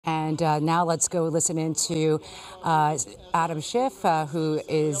And now let's go listen into Adam Schiff, who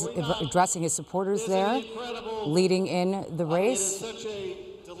is addressing his supporters there, leading in the race,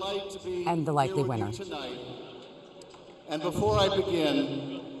 and the likely winner. And before I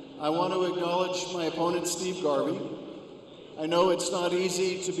begin, I want to acknowledge my opponent, Steve Garvey. I know it's not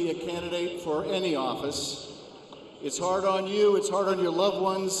easy to be a candidate for any office. It's hard on you, it's hard on your loved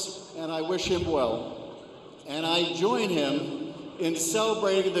ones, and I wish him well. And I join him in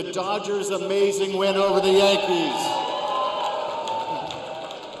celebrating the Dodgers' amazing win over the Yankees.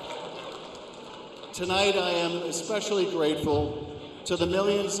 Tonight, I am especially grateful to the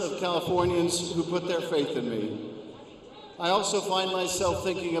millions of Californians who put their faith in me. I also find myself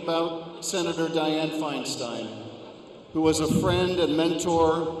thinking about Senator Dianne Feinstein, who was a friend and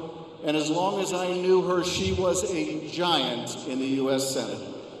mentor, and as long as I knew her, she was a giant in the U.S. Senate.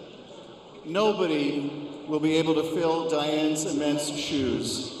 Nobody will be able to fill Dianne's immense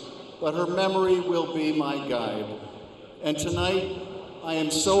shoes, but her memory will be my guide. And tonight, I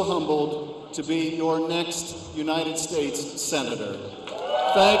am so humbled to be your next United States Senator.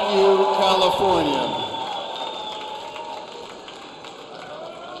 Thank you, California.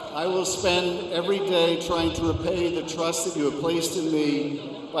 I will spend every day trying to repay the trust that you have placed in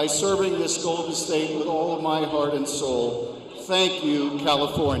me by serving this golden state with all of my heart and soul. Thank you,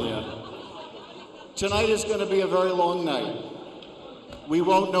 California. Tonight is going to be a very long night. We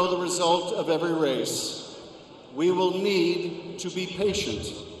won't know the result of every race. We will need to be patient.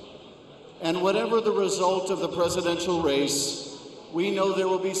 And whatever the result of the presidential race, we know there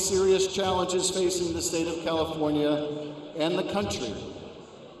will be serious challenges facing the state of California and the country.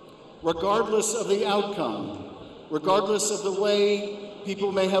 Regardless of the outcome, regardless of the way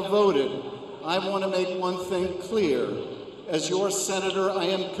people may have voted, I want to make one thing clear. As your senator, I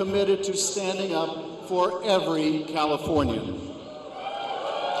am committed to standing up for every Californian.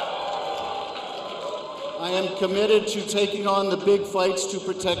 I am committed to taking on the big fights to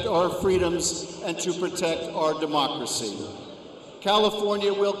protect our freedoms and to protect our democracy.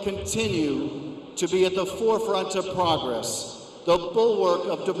 California will continue to be at the forefront of progress, the bulwark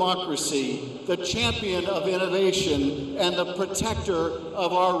of democracy, the champion of innovation, and the protector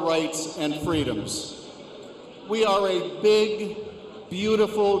of our rights and freedoms. We are a big,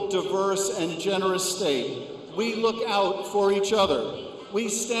 beautiful, diverse, and generous state. We look out for each other. We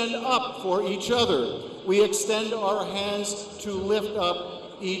stand up for each other. We extend our hands to lift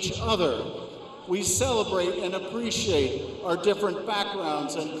up each other. We celebrate and appreciate our different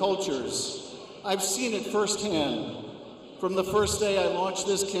backgrounds and cultures. I've seen it firsthand. From the first day I launched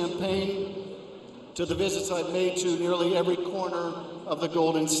this campaign to the visits I've made to nearly every corner of the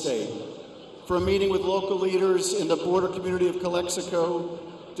Golden State. From meeting with local leaders in the border community of Calexico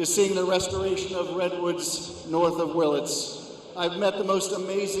to seeing the restoration of redwoods north of Willits, I've met the most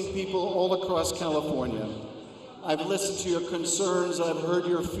amazing people all across California. I've listened to your concerns, I've heard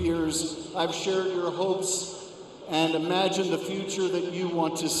your fears, I've shared your hopes, and imagined the future that you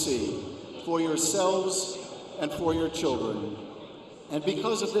want to see for yourselves and for your children. And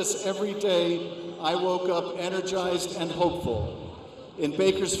because of this, every day I woke up energized and hopeful. In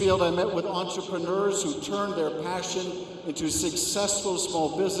Bakersfield, I met with entrepreneurs who turned their passion into successful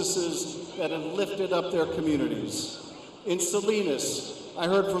small businesses that have lifted up their communities. In Salinas, I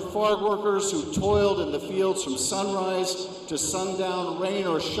heard from farm workers who toiled in the fields from sunrise to sundown, rain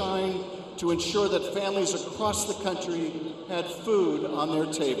or shine, to ensure that families across the country had food on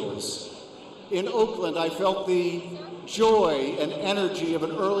their tables. In Oakland, I felt the joy and energy of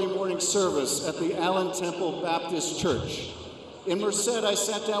an early morning service at the Allen Temple Baptist Church. In Merced, I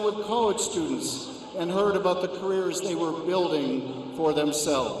sat down with college students and heard about the careers they were building for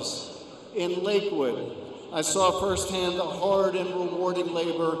themselves. In Lakewood, I saw firsthand the hard and rewarding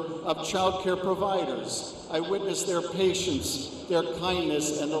labor of child care providers. I witnessed their patience, their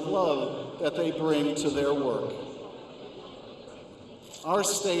kindness, and the love that they bring to their work. Our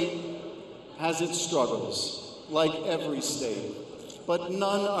state has its struggles, like every state, but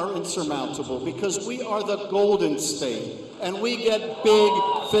none are insurmountable because we are the Golden State and we get big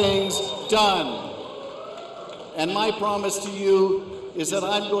things done. And my promise to you is that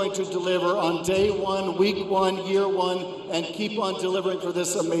I'm going to deliver on day one, week one, year one, and keep on delivering for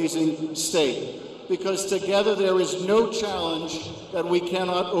this amazing state. Because together there is no challenge that we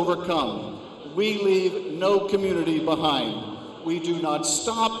cannot overcome. We leave no community behind. We do not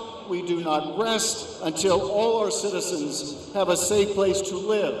stop, we do not rest until all our citizens have a safe place to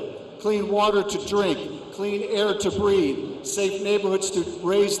live, clean water to drink, clean air to breathe, safe neighborhoods to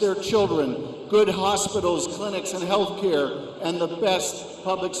raise their children, good hospitals, clinics, and health care, and the best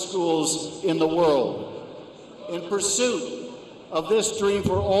public schools in the world. In pursuit of this dream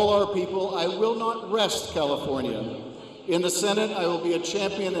for all our people, I will not rest, California. In the Senate, I will be a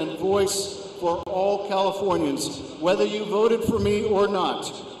champion and voice for all Californians, whether you voted for me or not,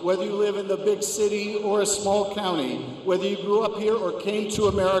 whether you live in the big city or a small county, whether you grew up here or came to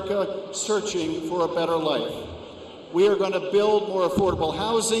America searching for a better life. We are going to build more affordable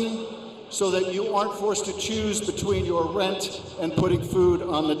housing so that you aren't forced to choose between your rent and putting food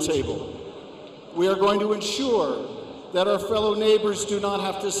on the table. We are going to ensure that our fellow neighbors do not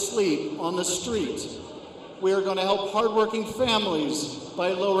have to sleep on the street. We are going to help hardworking families by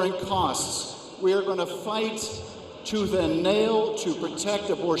lowering costs. We are going to fight tooth and nail to protect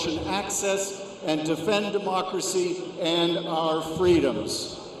abortion access and defend democracy and our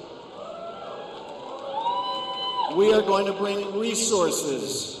freedoms. We are going to bring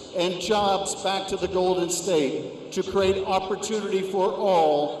resources and jobs back to the Golden State to create opportunity for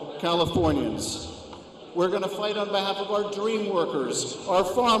all Californians. We're going to fight on behalf of our dream workers, our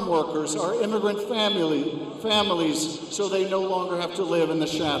farm workers, our immigrant families, so they no longer have to live in the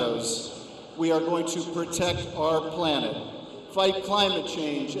shadows. We are going to protect our planet, fight climate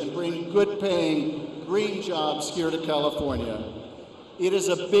change, and bring good-paying green jobs here to California. It is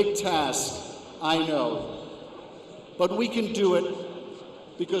a big task, I know, but we can do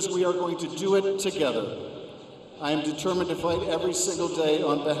it because we are going to do it together. I am determined to fight every single day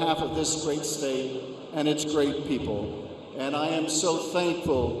on behalf of this great state and its great people. And I am so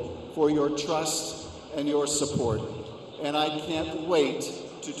thankful for your trust and your support. And I can't wait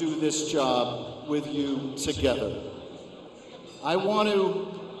to do this job with you together. I want to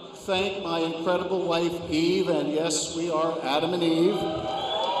thank my incredible wife, Eve, and yes, we are Adam and Eve.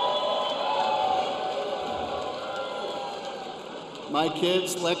 My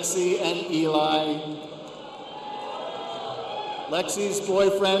kids, Lexi and Eli. Lexi's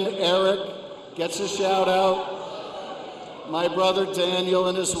boyfriend, Eric, gets a shout out. My brother Daniel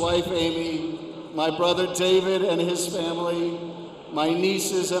and his wife Amy, my brother David and his family, my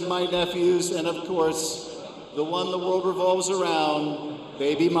nieces and my nephews, and of course, the one the world revolves around,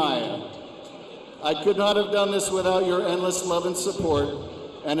 baby Maya. I could not have done this without your endless love and support,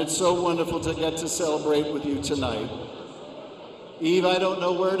 and it's so wonderful to get to celebrate with you tonight. Eve, I don't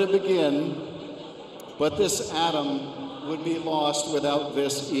know where to begin, but this Adam would be lost without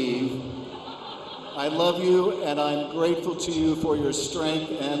this Eve. I love you, and I'm grateful to you for your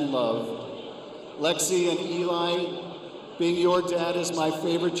strength and love. Lexi and Eli, being your dad is my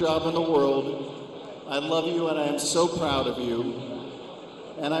favorite job in the world. I love you, and I am so proud of you.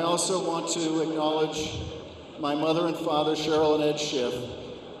 And I also want to acknowledge my mother and father, Cheryl and Ed Schiff.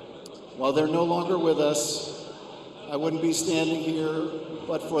 While they're no longer with us, I wouldn't be standing here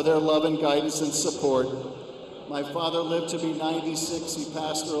but for their love and guidance and support. My father lived to be 96. He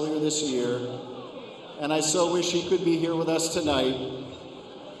passed earlier this year. And I so wish he could be here with us tonight.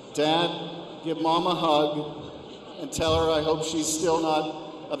 Dad, give Mom a hug and tell her I hope she's still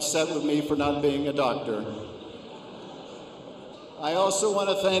not upset with me for not being a doctor. I also want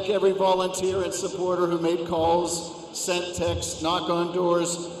to thank every volunteer and supporter who made calls, sent texts, knocked on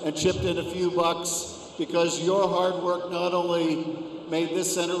doors, and chipped in a few bucks, because your hard work not only made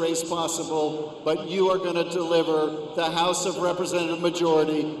this Senate race possible, but you are going to deliver the House of Representative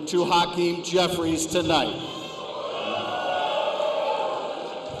Majority to Hakeem Jeffries tonight.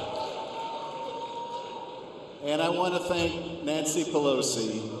 And I want to thank Nancy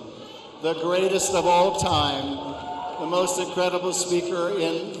Pelosi, the greatest of all time, the most incredible speaker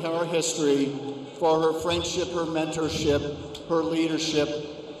in our history, for her friendship, her mentorship, her leadership.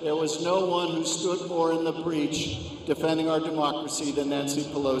 There was no one who stood more in the breach defending our democracy than Nancy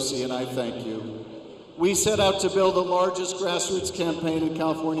Pelosi, and I thank you. We set out to build the largest grassroots campaign in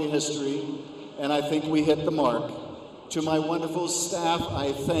California history, and I think we hit the mark. To my wonderful staff,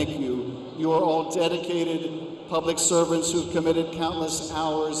 I thank you. You are all dedicated public servants who've committed countless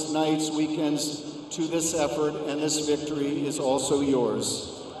hours, nights, weekends to this effort, and this victory is also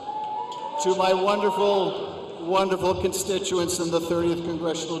yours. To my wonderful constituents in the 30th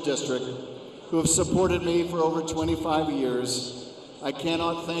Congressional District who have supported me for over 25 years, I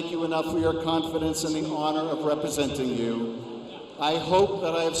cannot thank you enough for your confidence and the honor of representing you. I hope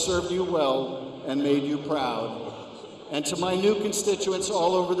that I have served you well and made you proud. And to my new constituents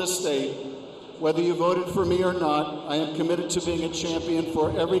all over the state, whether you voted for me or not, I am committed to being a champion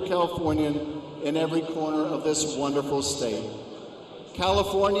for every Californian in every corner of this wonderful state.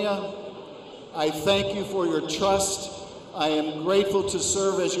 California, I thank you for your trust. I am grateful to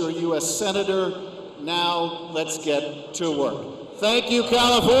serve as your U.S. Senator. Now, let's get to work. Thank you,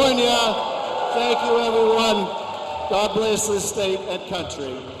 California. Thank you, everyone. God bless this state and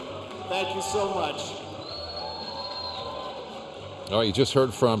country. Thank you so much. Oh, you just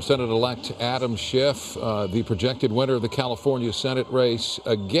heard from Senate-elect Adam Schiff, the projected winner of the California Senate race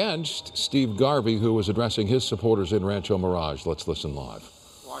against Steve Garvey, who was addressing his supporters in Rancho Mirage. Let's listen live.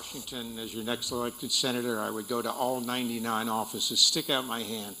 Washington, as your next elected senator, I would go to all 99 offices, stick out my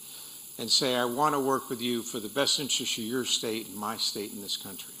hand, and say, I want to work with you for the best interests of your state and my state in this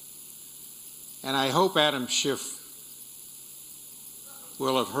country. And I hope Adam Schiff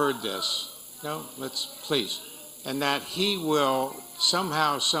will have heard this. No, please. And that he will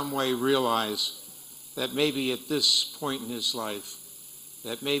somehow, some way realize that maybe at this point in his life,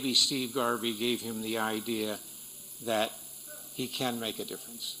 that maybe Steve Garvey gave him the idea that he can make a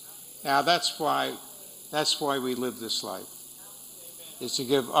difference. Now that's why we live this life, is to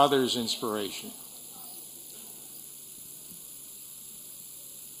give others inspiration.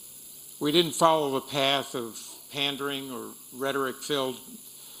 We didn't follow the path of pandering or rhetoric-filled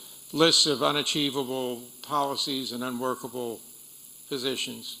lists of unachievable policies and unworkable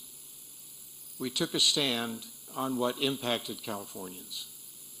positions. We took a stand on what impacted Californians.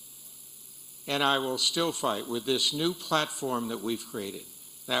 And I will still fight with this new platform that we've created,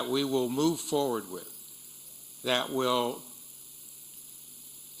 that we will move forward with, that will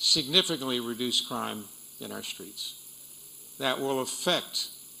significantly reduce crime in our streets, that will affect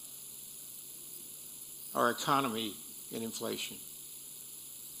our economy and inflation,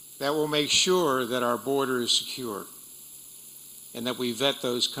 that will make sure that our border is secure and that we vet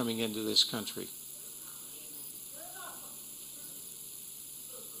those coming into this country.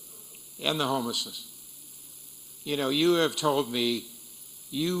 And the homelessness. You know, you have told me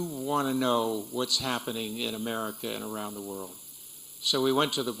you want to know what's happening in America and around the world. So we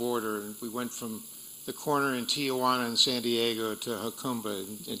went to the border, and we went from the corner in Tijuana and San Diego to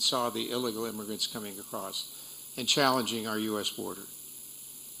Jacumba and saw the illegal immigrants coming across and challenging our U.S. border.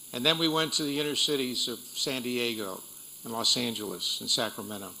 And then we went to the inner cities of San Diego and Los Angeles and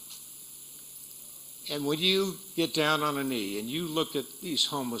Sacramento. And when you get down on a knee and you look at these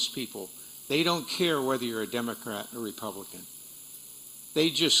homeless people, they don't care whether you're a Democrat or Republican. They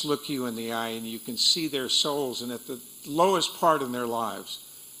just look you in the eye and you can see their souls, and at the lowest part in their lives,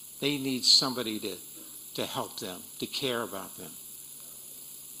 they need somebody to help them, to care about them.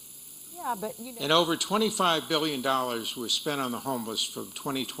 Yeah, but you know. And over $25 billion was spent on the homeless from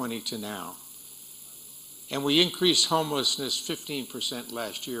 2020 to now. And we increased homelessness 15%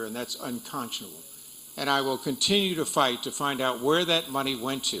 last year, and that's unconscionable. And I will continue to fight to find out where that money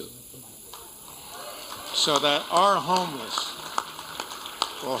went to, so that our homeless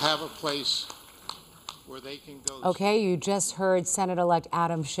will have a place where they can go. Okay, you just heard Senate-elect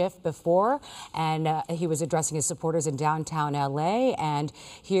Adam Schiff before, and he was addressing his supporters in downtown LA. And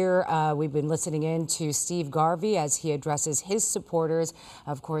here we've been listening in to Steve Garvey as he addresses his supporters.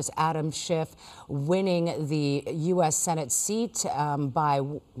 Of course, Adam Schiff winning the U.S. Senate seat by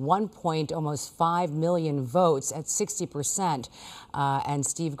almost 5 million votes at 60%. And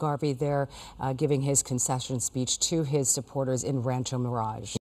Steve Garvey there giving his concession speech to his supporters in Rancho Mirage.